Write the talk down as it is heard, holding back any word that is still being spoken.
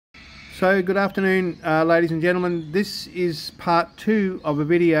So good afternoon, ladies and gentlemen. This is part 2 of a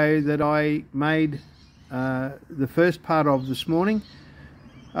video that I made the first part of this morning.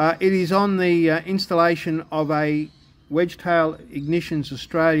 It is on the installation of a WEDGETAIL Ignitions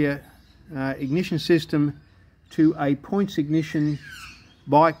Australia ignition system to a points ignition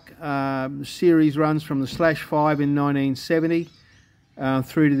bike. The series runs from the /5 in 1970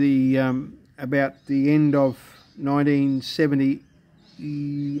 through to the about the end of 1978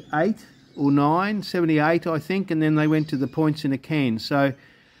 or 78 I think, and then they went to the points in a can. So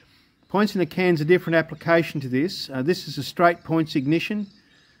points in a can is a different application to this. This is a straight points ignition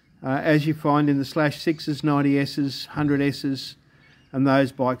as you find in the /6s, 90Ss, 100Ss and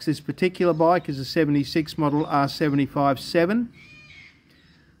those bikes. This particular bike is a 76 model R75-7.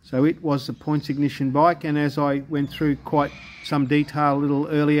 So it was the points ignition bike, and as I went through quite some detail a little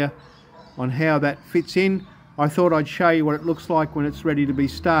earlier on how that fits in, I thought I'd show you what it looks like when it's ready to be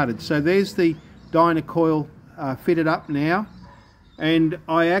started. So there's the dyno coil fitted up now, and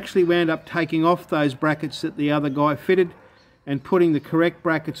I actually wound up taking off those brackets that the other guy fitted and putting the correct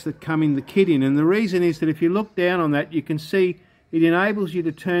brackets that come in the kit in. And the reason is that if you look down on that, you can see it enables you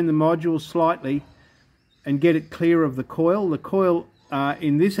to turn the module slightly and get it clear of the coil. The coil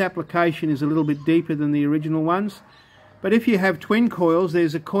in this application is a little bit deeper than the original ones. But if you have twin coils,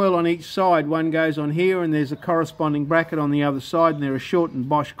 there's a coil on each side. One goes on here and there's a corresponding bracket on the other side, and they're a short and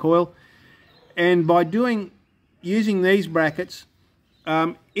Bosch coil. And by using these brackets,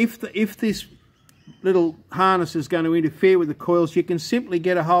 if this little harness is going to interfere with the coils, you can simply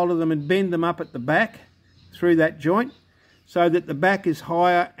get a hold of them and bend them up at the back through that joint so that the back is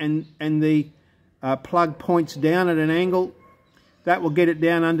higher and the plug points down at an angle. That will get it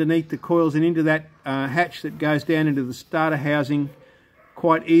down underneath the coils and into that hatch that goes down into the starter housing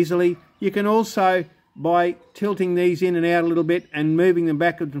quite easily. You can also, by tilting these in and out a little bit and moving them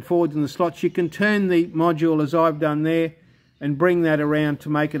backwards and forwards in the slots, you can turn the module as I've done there and bring that around to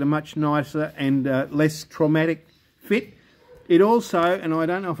make it a much nicer and less traumatic fit. It also, and I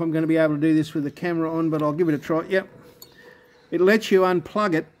don't know if I'm going to be able to do this with the camera on, but I'll give it a try. Yep. It lets you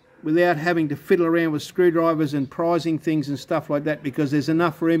unplug it without having to fiddle around with screwdrivers and prizing things and stuff like that, because there's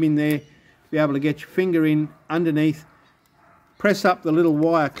enough room in there to be able to get your finger in underneath, press up the little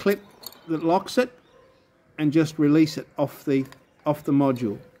wire clip that locks it, and just release it off the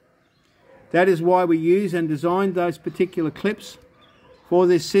module. That is why we use and designed those particular clips for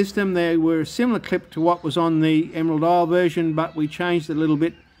this system. They were a similar clip to what was on the Emerald Isle version, but we changed it a little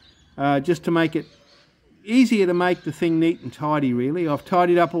bit just to make it easier to make the thing neat and tidy, really. I've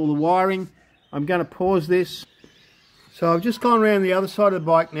tidied up all the wiring. I'm going to pause this. So I've just gone around the other side of the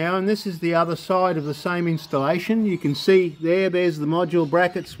bike now, and this is the other side of the same installation. You can see there's the module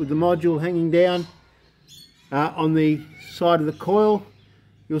brackets with the module hanging down on the side of the coil.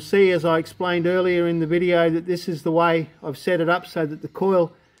 You'll see, as I explained earlier in the video, that this is the way I've set it up so that the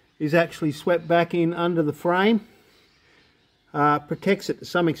coil is actually swept back in under the frame. Protects it to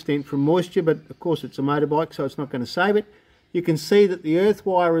some extent from moisture, but of course it's a motorbike, so it's not going to save it. You can see that the earth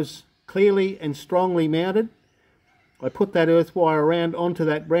wire is clearly and strongly mounted. I put that earth wire around onto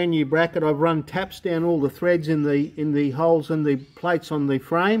that brand new bracket. I've run taps down all the threads in the holes and the plates on the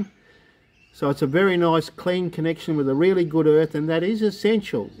frame. So it's a very nice clean connection with a really good earth, and that is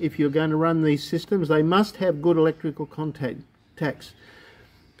essential if you're going to run these systems. They must have good electrical contacts.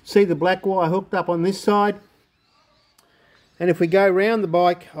 See the black wire hooked up on this side. And if we go round the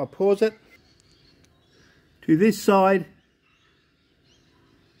bike, I'll pause it, to this side,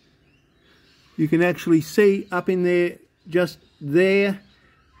 you can actually see up in there, just there,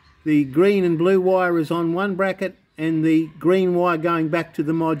 the green and blue wire is on one bracket, and the green wire going back to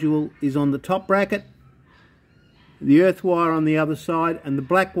the module is on the top bracket. The earth wire on the other side and the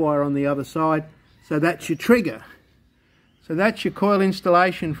black wire on the other side. So that's your trigger. So that's your coil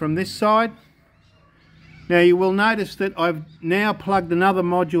installation from this side. Now you will notice that I've now plugged another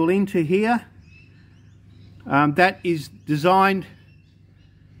module into here. That is designed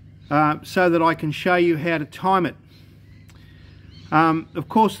so that I can show you how to time it. Of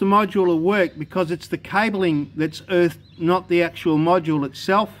course the module will work because it's the cabling that's earthed, not the actual module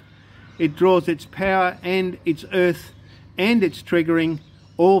itself. It draws its power and its earth and its triggering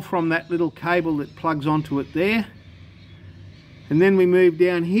all from that little cable that plugs onto it there. And then we move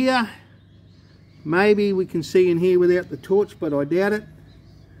down here. Maybe we can see in here without the torch, but I doubt it.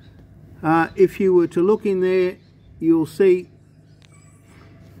 If you were to look in there, you'll see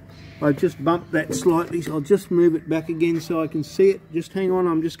I've just bumped that slightly, so I'll just move it back again so I can see it. Just hang on,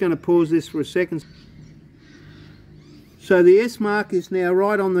 I'm just going to pause this for a second. So the S mark is now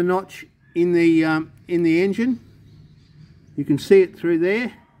right on the notch in the engine. You can see it through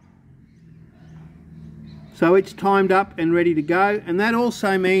there. So it's timed up and ready to go, and that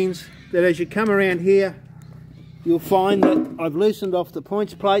also means that as you come around here, you'll find that I've loosened off the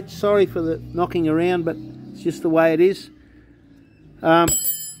points plate. Sorry for the knocking around, but it's just the way it is. And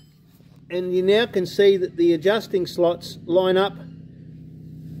you now can see that the adjusting slots line up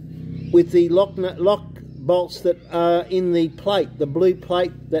with the lock bolts that are in the plate, the blue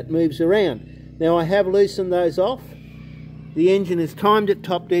plate that moves around. Now I have loosened those off. The engine is timed at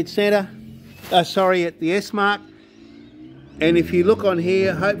top dead centre, at the S mark. And if you look on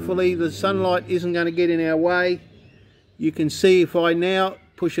here, hopefully the sunlight isn't going to get in our way. You can see if I now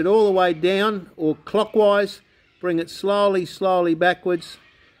push it all the way down or clockwise, bring it slowly backwards,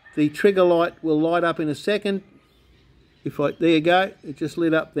 the trigger light will light up in a second. There you go, it just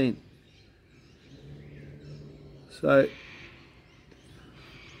lit up then. So,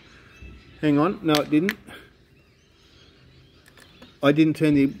 hang on, no it didn't. I didn't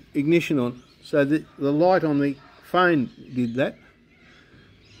turn the ignition on, so the light on the phone did that.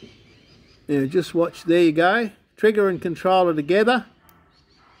 Now just watch, there you go. Trigger and controller together.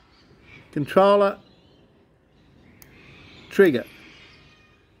 Controller, trigger.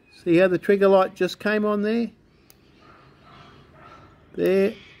 See how the trigger light just came on there?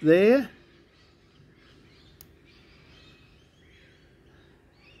 There.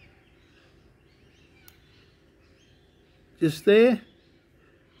 Just there,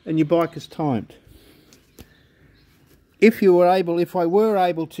 and your bike is timed. If I were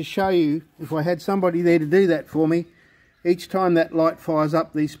able to show you, if I had somebody there to do that for me, each time that light fires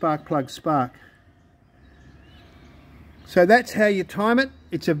up, these spark plugs spark. So that's how you time it.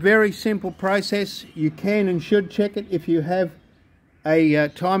 It's a very simple process. You can and should check it if you have a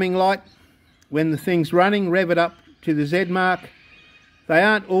timing light. When the thing's running, rev it up to the Z mark. They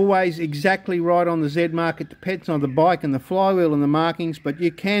aren't always exactly right on the Z mark. It depends on the bike and the flywheel and the markings, but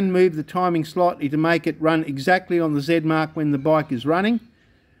you can move the timing slightly to make it run exactly on the Z mark when the bike is running.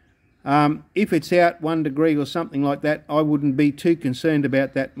 If it's out 1 degree or something like that, I wouldn't be too concerned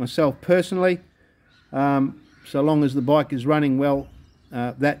about that myself personally. So long as the bike is running well,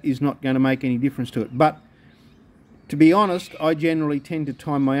 that is not going to make any difference to it. But to be honest, I generally tend to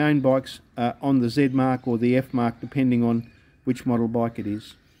time my own bikes on the Z mark or the F mark, depending on which model bike it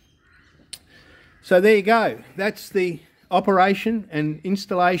is. So there you go. That's the operation and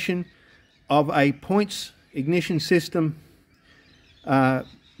installation of a points ignition system,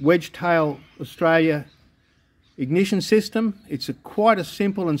 WEDGETAIL Australia ignition system. It's quite a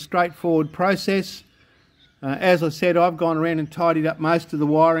simple and straightforward process. As I said, I've gone around and tidied up most of the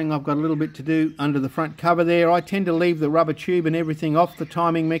wiring. I've got a little bit to do under the front cover there. I tend to leave the rubber tube and everything off the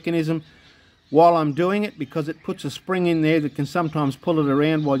timing mechanism while I'm doing it, because it puts a spring in there that can sometimes pull it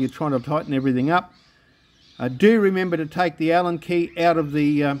around while you're trying to tighten everything up. Do remember to take the Allen key out of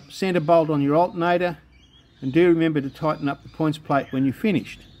the centre bolt on your alternator, and do remember to tighten up the points plate when you're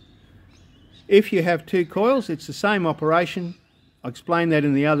finished. If you have 2 coils, it's the same operation. I explained that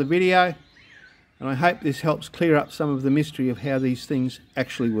in the other video, and I hope this helps clear up some of the mystery of how these things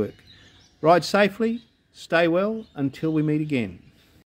actually work. Ride safely, stay well, until we meet again.